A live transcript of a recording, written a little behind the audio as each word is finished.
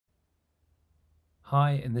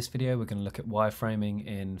Hi, in this video we're going to look at wireframing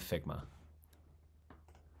in Figma.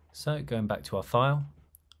 So going back to our file,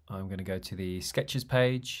 I'm going to go to the sketches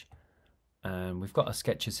page and we've got our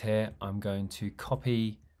sketches here. I'm going to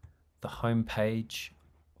copy the home page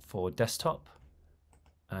for desktop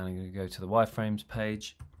and I'm going to go to the wireframes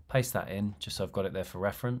page, paste that in just so I've got it there for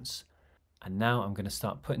reference. And now I'm going to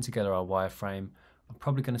start putting together our wireframe. I'm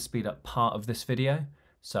probably going to speed up part of this video,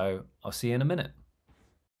 so I'll see you in a minute.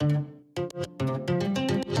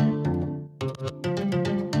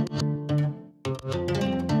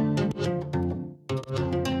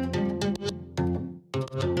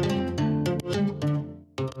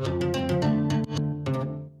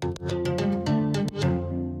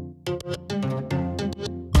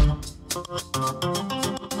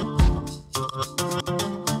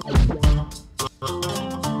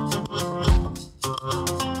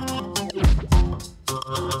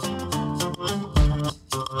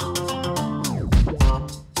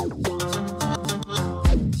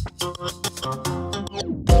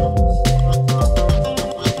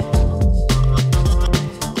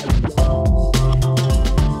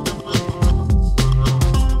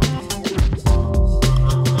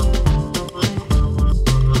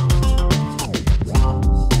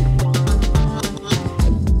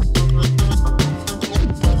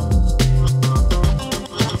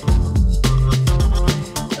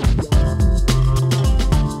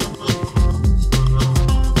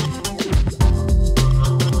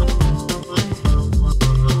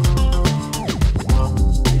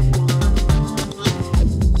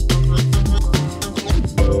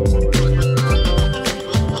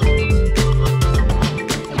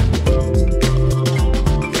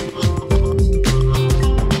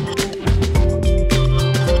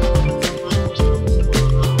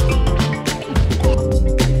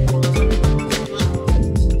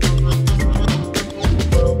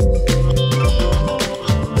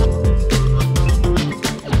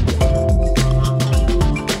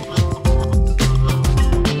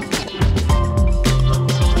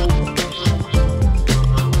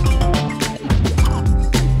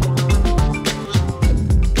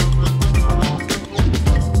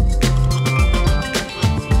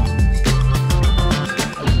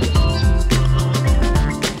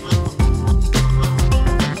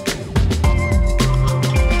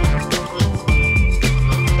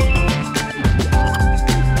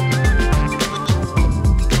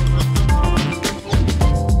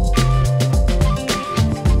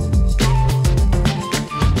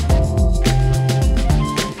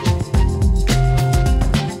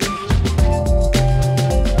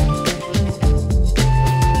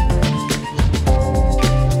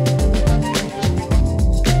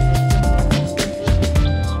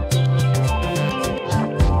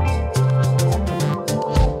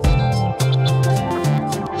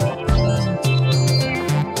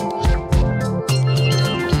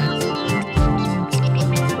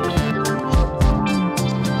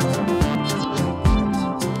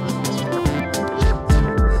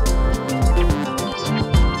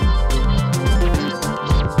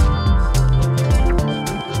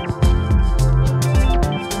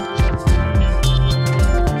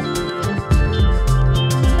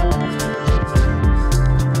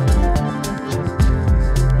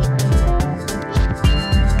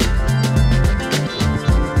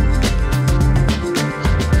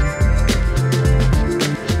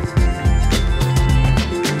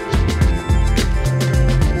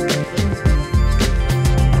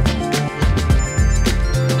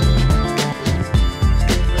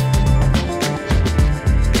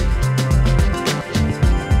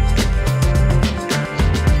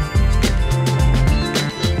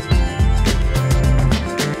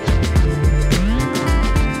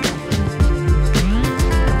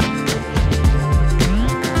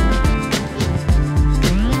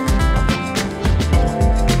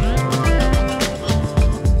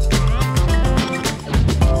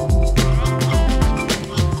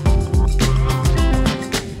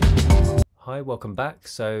 Hi, welcome back.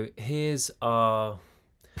 So here's our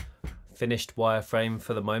finished wireframe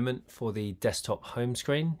for the moment for the desktop home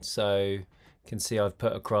screen. So you can see I've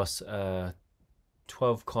put across a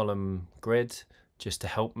 12 column grid just to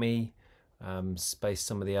help me space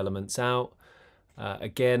some of the elements out.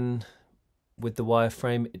 Again, with the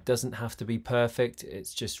wireframe, it doesn't have to be perfect.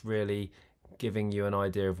 It's just really giving you an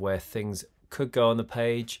idea of where things could go on the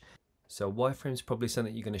page. So wireframe is probably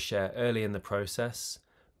something you're going to share early in the process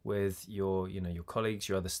with your colleagues,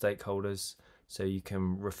 your other stakeholders, so you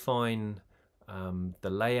can refine the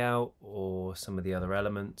layout or some of the other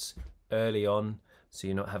elements early on, so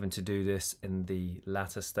you're not having to do this in the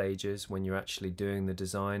latter stages when you're actually doing the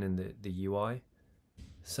design and the UI.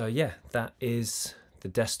 So yeah, that is the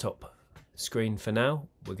desktop screen for now.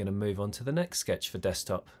 We're going to move on to the next sketch for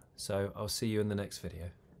desktop. So I'll see you in the next video.